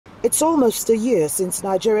It's almost a year since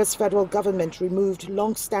Nigeria's federal government removed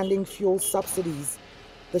long-standing fuel subsidies.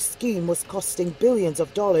 The scheme was costing billions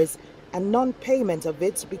of dollars, and non-payment of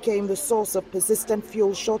it became the source of persistent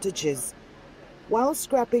fuel shortages. While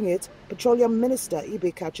scrapping it, Petroleum Minister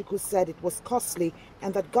Emekalam said it was costly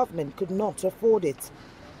and that government could not afford it.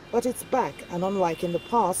 But it's back, and unlike in the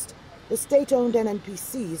past, the state-owned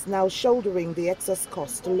NNPC is now shouldering the excess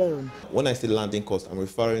cost alone. When I say landing cost, I'm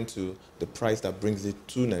referring to the price that brings it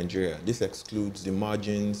to Nigeria. This excludes the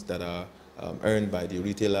margins that are earned by the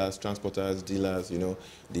retailers, transporters, dealers,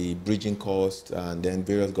 the bridging cost, and then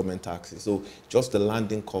various government taxes. So just the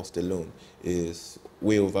landing cost alone is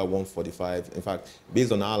way over 145. In fact,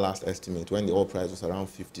 based on our last estimate, when the oil price was around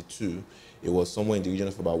 52, it was somewhere in the region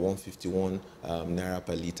of about 151 naira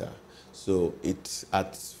per litre. So it's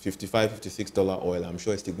at $55, $56 oil. I'm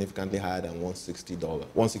sure it's significantly higher than $160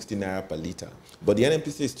 naira per litre. But the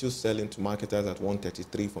NNPC is still selling to marketers at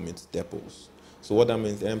 133 from its depots. So what that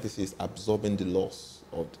means, the NNPC is absorbing the loss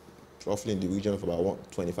of roughly in the region of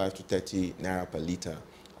about 25 to 30 naira per litre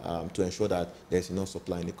to ensure that there's enough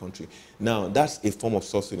supply in the country. Now, that's a form of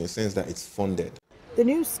subsidy in the sense that it's funded. The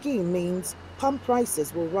new scheme means pump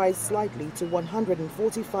prices will rise slightly to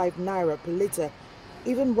 145 naira per litre,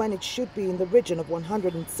 even when it should be in the region of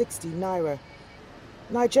 160 naira.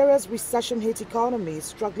 Nigeria's recession-hit economy is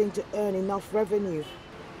struggling to earn enough revenue.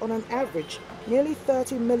 On an average, nearly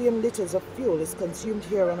 30 million litres of fuel is consumed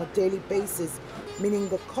here on a daily basis, meaning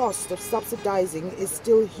the cost of subsidizing is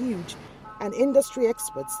still huge, and industry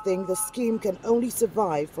experts think the scheme can only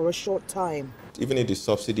survive for a short time. Even if the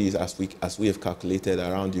subsidies, as we have calculated,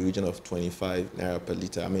 around the region of 25 naira per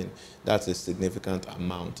litre, I mean, that's a significant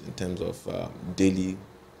amount in terms of daily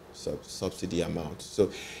subsidy amount.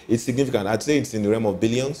 So it's significant. I'd say it's in the realm of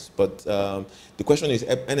billions, but the question is,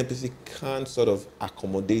 NNPC can't sort of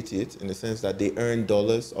accommodate it in the sense that they earn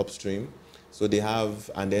dollars upstream. So they have,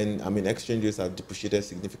 and then, I mean, exchanges have depreciated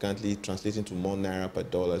significantly, translating to more naira per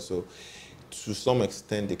dollar. So to some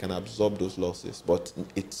extent, they can absorb those losses, but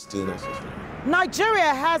it's still not sustainable.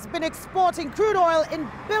 Nigeria has been exporting crude oil in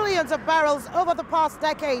billions of barrels over the past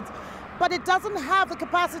decades, but it doesn't have the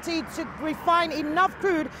capacity to refine enough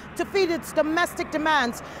crude to feed its domestic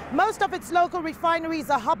demands. Most of its local refineries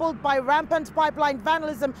are hobbled by rampant pipeline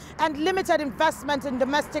vandalism and limited investment in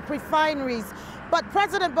domestic refineries. But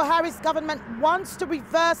President Buhari's government wants to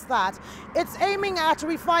reverse that. It's aiming at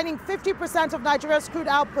refining 50% of Nigeria's crude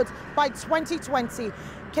output by 2020.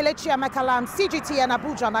 Kelechi Emekalam, CGTN,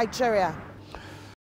 Abuja, Nigeria.